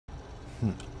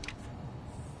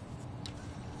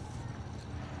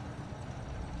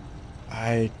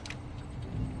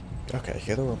Okay,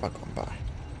 hear the robot going by.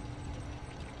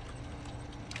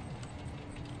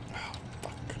 Oh,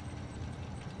 fuck.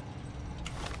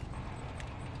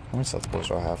 How many stealth balls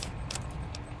do I have?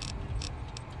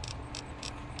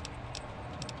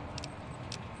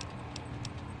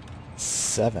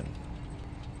 7.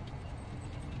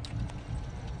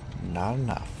 Not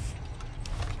enough.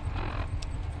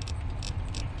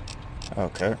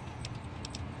 Okay.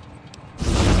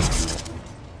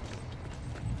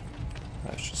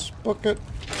 Let's just book it.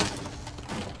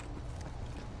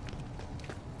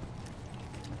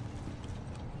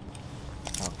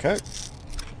 Okay.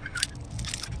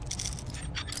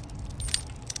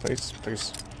 Please,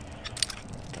 please.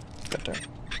 Get there.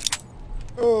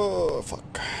 Oh,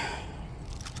 fuck.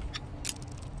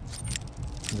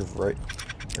 You're right.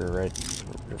 You're right.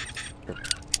 You're...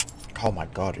 Oh my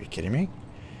god, are you kidding me?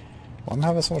 Why am I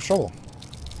having so much trouble?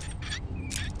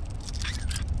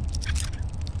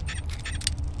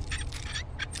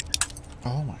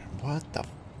 Oh my, what the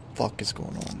fuck is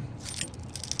going on?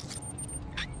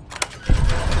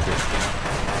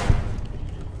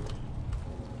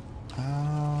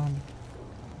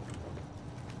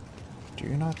 Do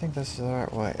you not think this is the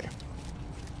right way?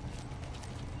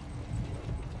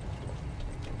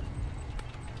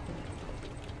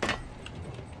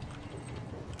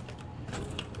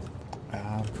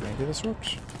 Maybe this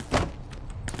works.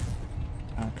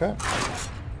 Okay.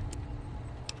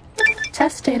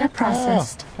 Test data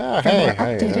processed. Hey,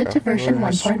 updated to version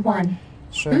 1.1.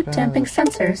 Boot damping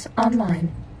sensors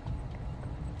online.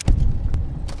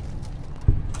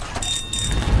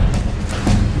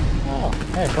 Oh,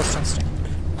 hey, plus instinct.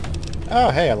 Oh,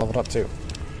 hey, I leveled up too.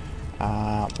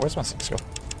 Where's my instincts go?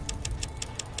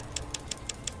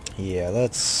 Yeah,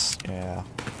 let's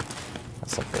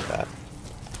upgrade that.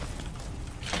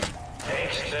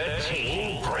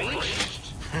 X-13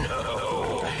 breached?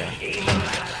 No. Even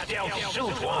that stealth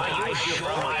suit will use you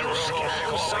for my scan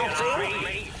something.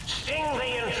 Sting the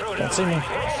intruder. Don't see me.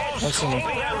 Don't see me.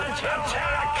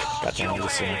 Gotcha, you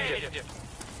see me.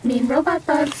 Mean robot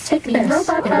bugs, take this.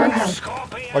 Robot bugs.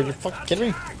 Are you fucking kidding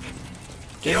me?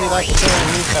 Give me that before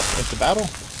we move into battle?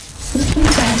 Sneaking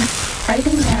them.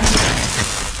 Fighting them.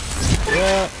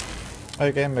 Yeah.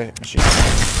 Okay, machine.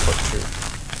 Put 2.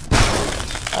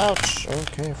 Ouch!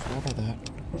 Okay, I forgot about that.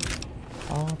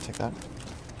 I'll take that.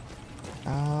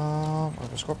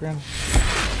 Over Scorpion.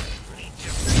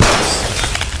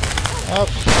 Oh,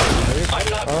 I'm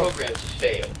not programmed to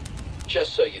fail,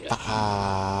 just so you know.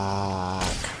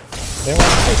 They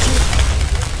want to take you.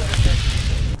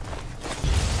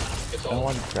 It's I all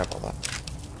want to grab all that.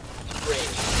 strange.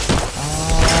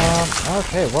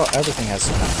 Okay, well, everything has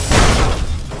some now.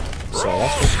 So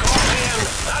that's what...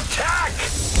 Attack!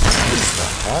 Please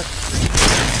don't attack.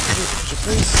 Could you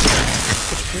please?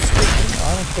 I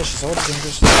don't care, she's already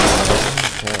dangerous.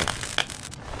 Okay.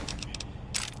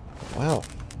 Well.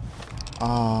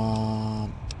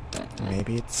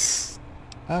 Maybe it's...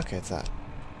 Okay, it's that.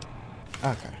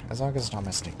 Okay, as long as it's not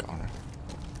my snake on her.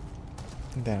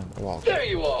 Then we'll all There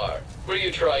you are. Were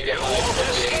you trying to hide from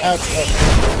me? Ouch,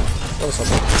 what was up?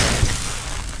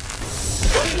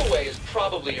 Running away is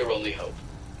probably your only hope.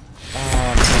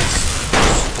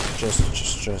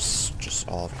 Just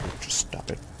all of you, just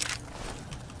stop it.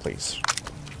 Please.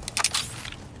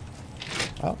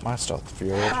 Oh, my stealth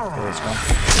field is gone.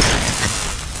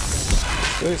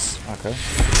 Please, okay.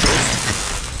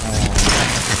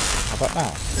 How about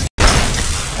now?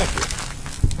 Thank you.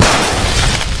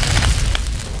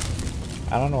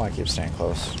 I don't know why I keep staying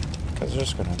close, because they're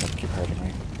just gonna end up keep hurting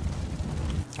me.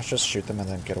 Let's just shoot them and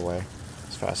then get away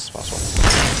as fast as possible.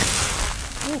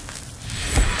 Ooh.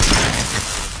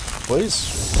 Please.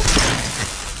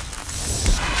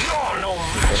 You're no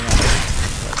match.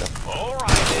 All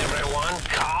right, everyone,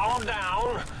 calm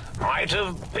down. Might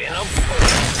have been a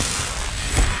bullet.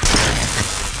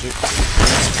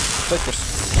 Take this.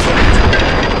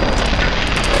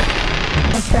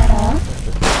 Is that all?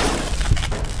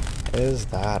 Is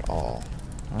that all?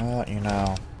 You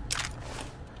know,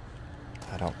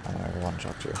 I don't ever want to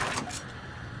talk to you.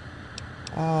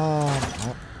 I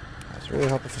was really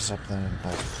hoping for something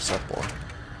like a subboard.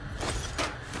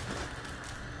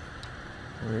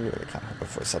 Really kind of hoping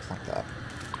for something like that.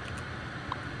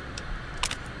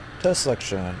 Test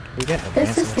selection. We get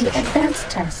This advanced is the nutrition. advanced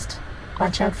test.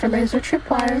 Watch out for laser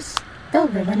tripwires. They'll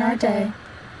ruin our day.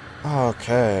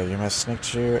 Okay, you must sneak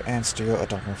to and steal a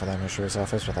document from the administrator's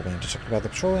office without being detected by the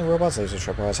patrolling robots. Laser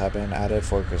tripwires have been added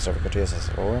for increased difficulty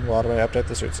accessible and will automatically update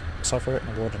the suit's software and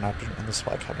award an option in the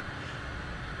supply cabinet.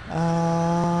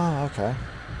 Okay.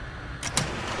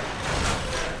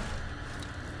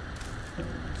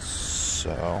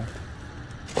 So...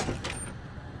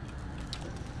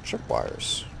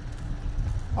 tripwires.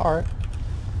 Alright.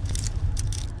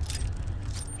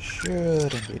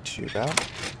 Shouldn't be too bad.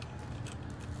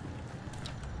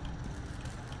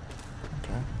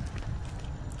 Okay.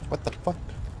 What the fuck?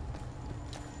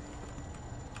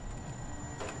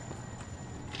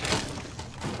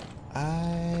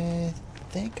 I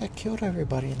think I killed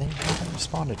everybody and they haven't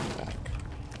responded back.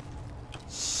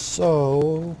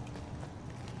 So...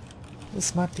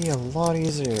 this might be a lot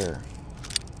easier.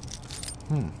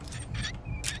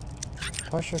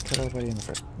 Probably should have killed everybody in the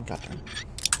first... God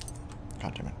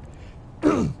damn it.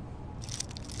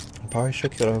 Probably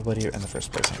should have killed everybody in the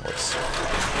first place anyways.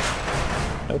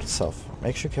 Note to self,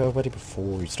 make sure you kill everybody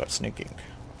before you start sneaking.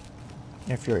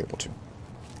 If you're able to.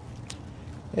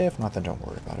 If not, then don't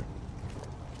worry about it.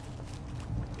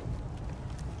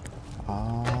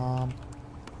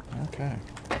 Okay.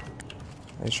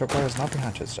 Tripwire is not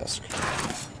behind his desk.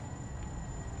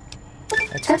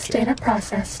 Test data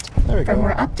processed. There we go.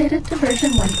 Firmware updated to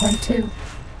version 1.2.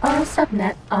 Auto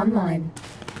subnet online.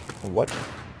 What?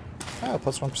 Oh,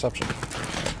 +1 perception.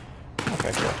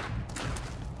 Okay, cool.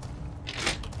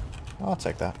 I'll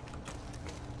take that.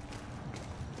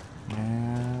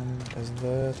 And is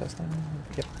the testing?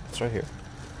 Yep, it's right here.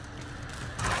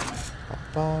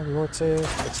 Reward save,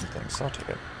 fix some things. I'll take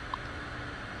it.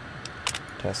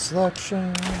 Test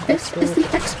selection. This is the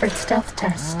expert stealth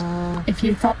test. If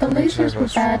you thought the lasers were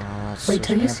bad, wait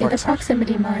till you see the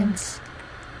proximity mines.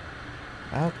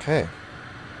 Okay.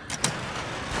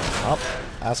 Well,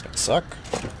 that's gonna suck.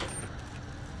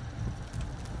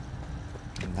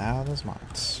 Now there's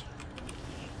mines.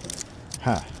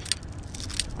 Huh.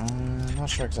 I'm not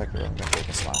sure exactly where I'm gonna take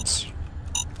these mines.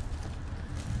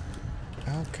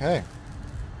 Okay.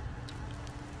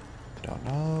 Don't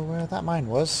know where that mine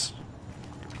was.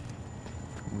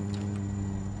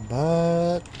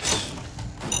 But...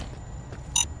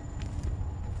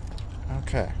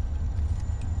 okay.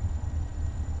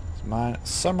 It's mine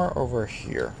somewhere over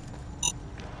here.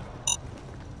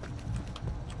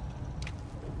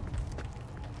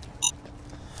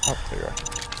 Oh, there you are.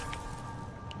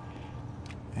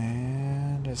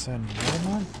 And is there another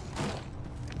one?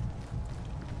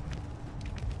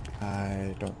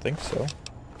 I don't think so.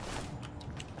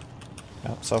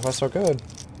 Nope, so far so good.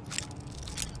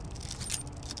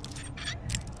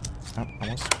 Oh,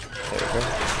 almost. There you go.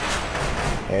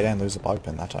 Hey, I didn't lose a bog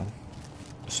pin that time.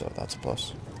 So that's a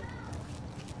plus.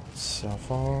 So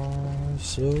far,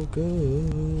 so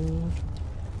good.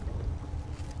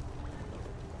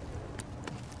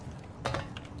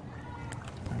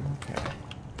 Okay.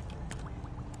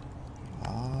 I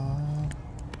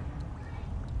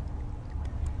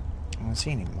don't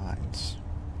see any mines.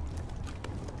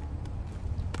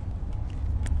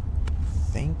 I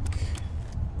think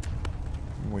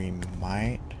we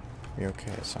might be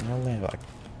okay. So I'm gonna land like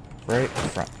right in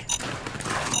front.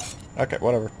 Okay,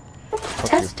 whatever.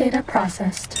 Test data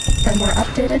processed. Firmware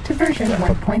updated to version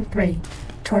 1.3.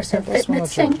 Torso fitment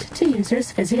synced to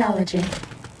user's physiology.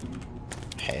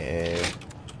 Hey.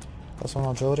 Plus one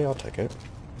agility, I'll take it.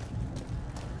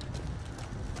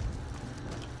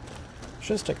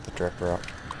 Should just take the direct route.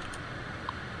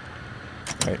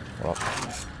 Wait, well,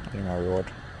 I need my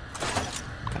reward.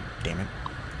 God damn it.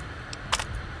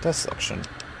 Test selection.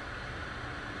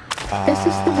 This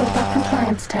is the robot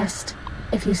compliance test.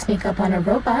 If you sneak up on a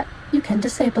robot, you can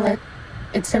disable it.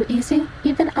 It's so easy,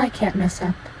 even I can't mess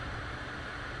up.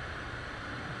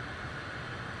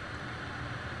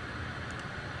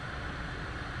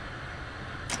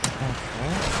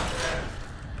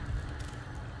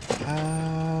 Okay.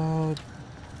 How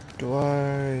do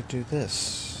I do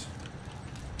this?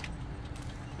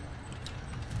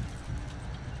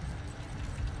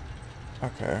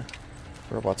 Okay.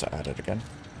 Robots are added again.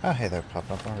 Oh, hey, they're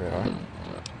popping up on radar.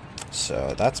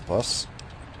 So that's plus.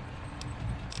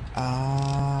 There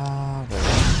we go.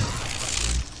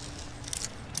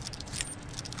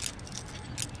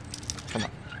 Come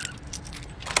on.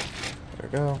 There we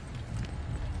go.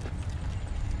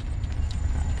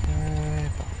 Okay.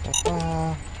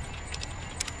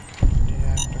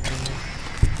 Deactivate.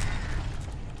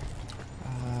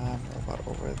 Robot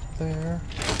over there.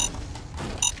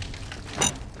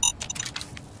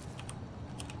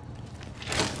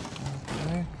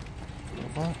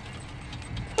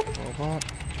 Robot,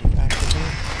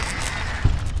 deactivate.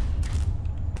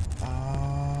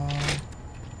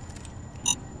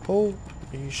 Holy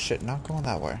shit, not going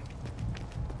that way.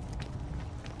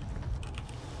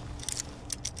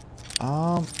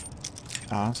 I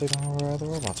honestly don't know where the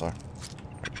robots are.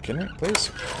 Can you, please?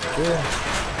 Thank you.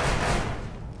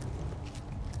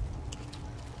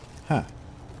 Huh.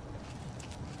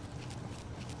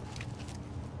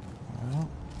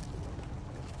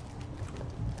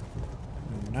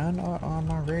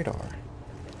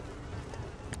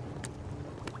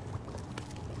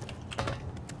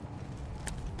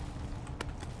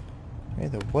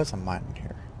 there was a mine in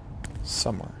here.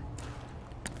 Somewhere.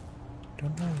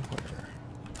 Don't know where.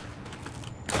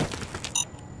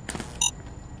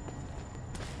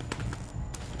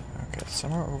 Okay,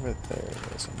 somewhere over there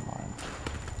there's a mine.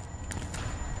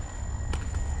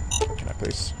 Can I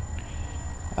please?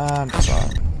 I'm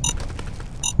sorry.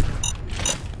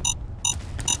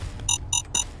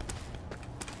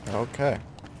 Okay.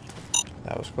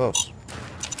 That was close.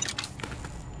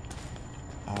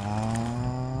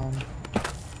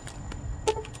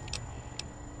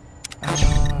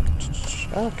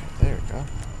 Okay, there we go.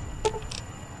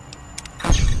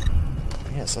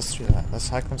 Yes, let's do that. Let's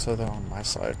hike them so they're on my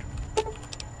side.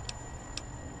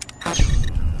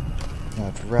 No,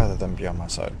 I'd rather them be on my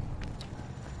side.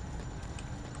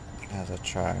 As I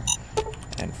try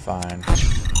and find...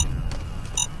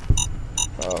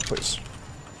 Oh, please.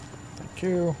 Thank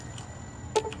you.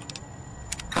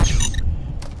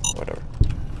 Whatever.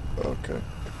 Okay.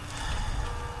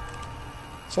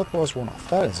 So that was one off.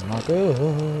 That is not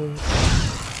good.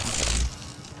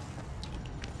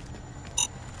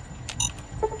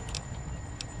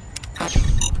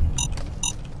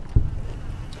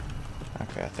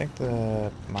 Okay, I think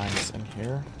the mine is in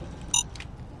here.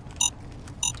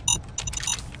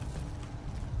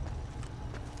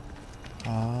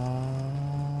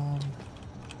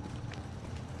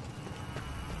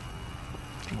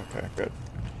 Okay, good.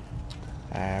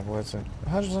 I wasn't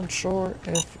 100% sure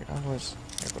if I was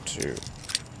able to.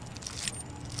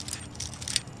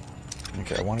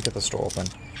 Okay, I want to get the store open.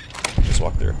 Just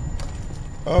walk through.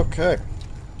 Okay.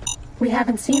 We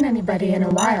haven't seen anybody in a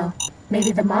while.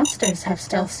 Maybe the monsters have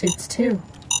stealth suits too.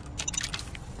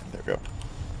 There we go.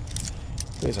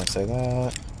 Please don't say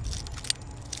that.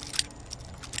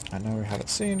 I know we haven't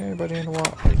seen anybody in a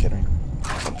while. Are you kidding me?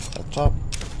 Up top.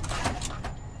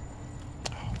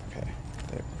 Okay,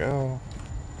 there we go.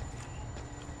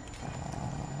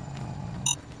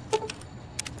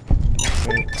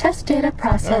 Test data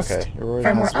processed. Okay, your word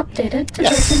Firmware has... updated to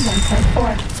Yes! version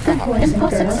 1.4. Good boys and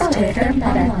girls, take their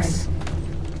medics.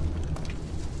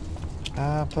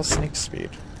 Plus sneak speed.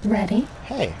 Ready,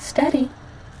 Hey, steady, that's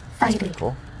fighting. pretty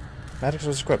cool. Medics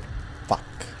was equipped. Fuck.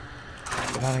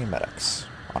 Don't have any medics,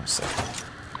 honestly.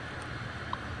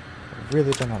 I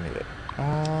really do not need it.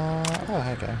 Oh,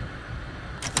 okay.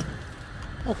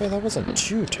 Okay, that wasn't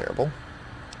too terrible.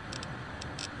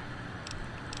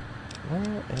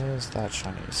 Where is that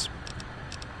Chinese?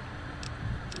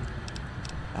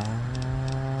 There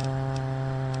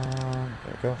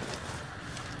we go.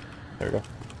 There we go.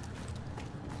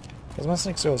 Because my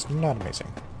sneak skill is not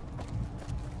amazing.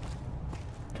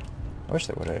 I wish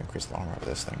they would have increased the armor of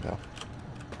this thing, though.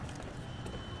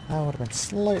 That would have been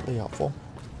slightly helpful.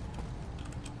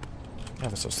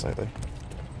 Ever so slightly.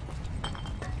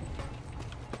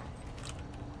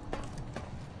 I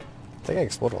think I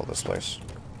exploded all this place.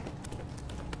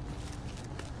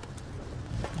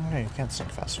 Oh no, you can't sneak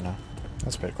faster now.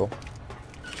 That's pretty cool.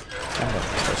 I'm going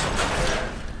this place.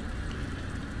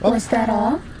 Oh. Was that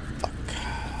all?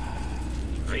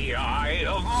 The eye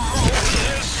of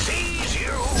Moses sees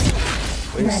you.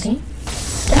 Please. Ready,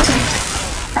 steady,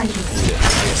 fighting.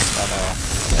 Yes,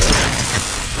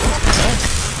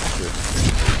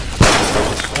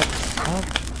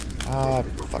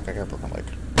 fuck, I got a broken leg.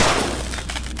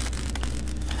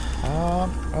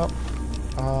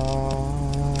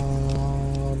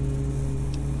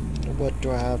 What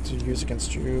do I have to use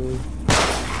against you?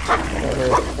 Whatever.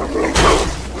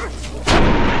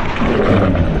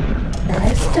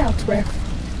 That is dealt with.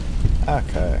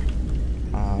 Okay.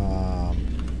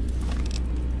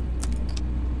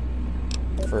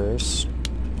 First,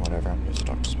 whatever, I'm using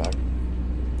Doctor's Bag.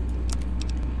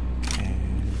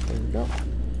 And there we go.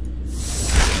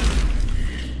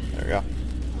 There we go.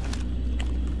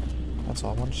 That's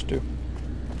all I wanted to do.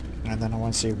 And then I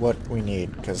want to see what we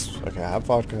need, because, okay, I have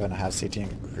vodka and I have CT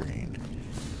and green.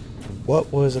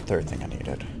 What was the third thing I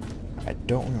needed? I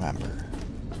don't remember.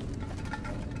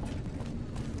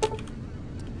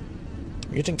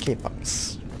 Mutant Cave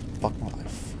Fungus. Fuck my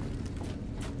life.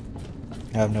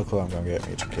 I have no clue I'm going to get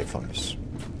Mutant Cave Fungus.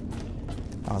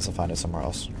 Unless I find it somewhere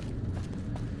else.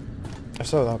 If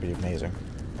so, that would be amazing.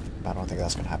 I don't think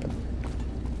that's going to happen.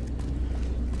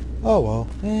 Oh well,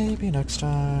 maybe next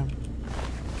time.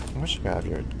 I wish you could have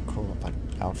your cool like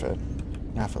outfit.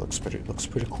 Your outfit looks pretty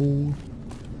cool.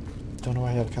 Don't know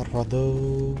why you have a counterpart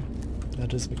though. That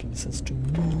doesn't make any sense to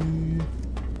me.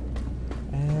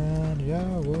 And yeah,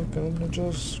 we're gonna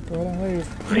just go ahead and leave.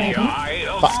 The eye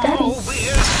of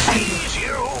Mobius sees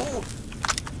you.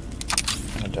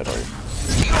 I'm dead, are you?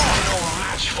 You're no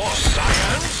match for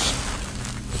science.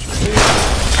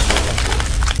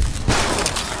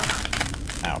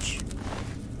 Ouch.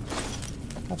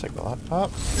 Up.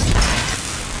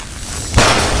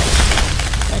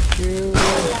 Thank you.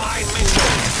 My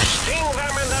minions, sting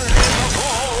them in the name of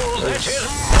balls. It is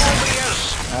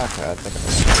Mobius. Okay, I think I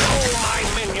missed. Oh, my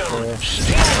minions,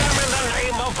 sting them in the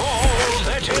name of balls.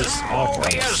 It is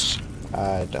Mobius.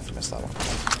 I definitely missed that one.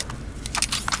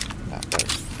 No,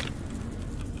 wait.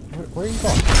 Where are you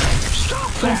going? Stop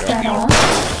Was that all?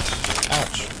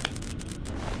 Ouch.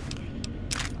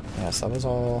 Yes, that was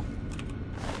all.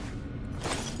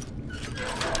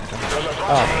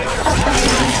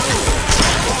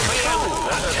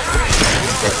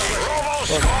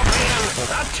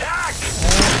 Attack!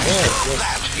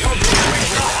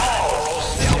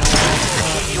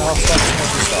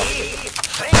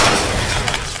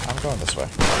 I'm going this way.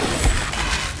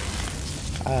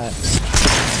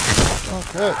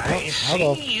 Okay. Hello.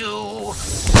 You.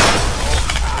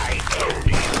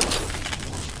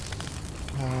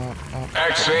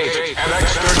 X8 and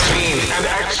X13 and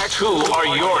X2 are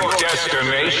your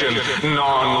destination,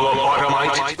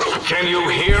 non-lobotomite. Can you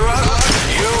hear us?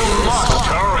 You must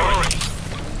hurry.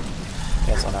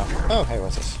 Yes, I know. Oh, hey,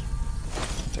 what's this?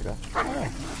 I'll take that. Oh, okay.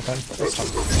 This time.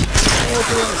 Oh,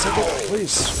 please, take it.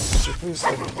 Please. Please,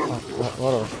 take it.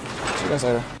 Whatever. See you guys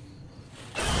later.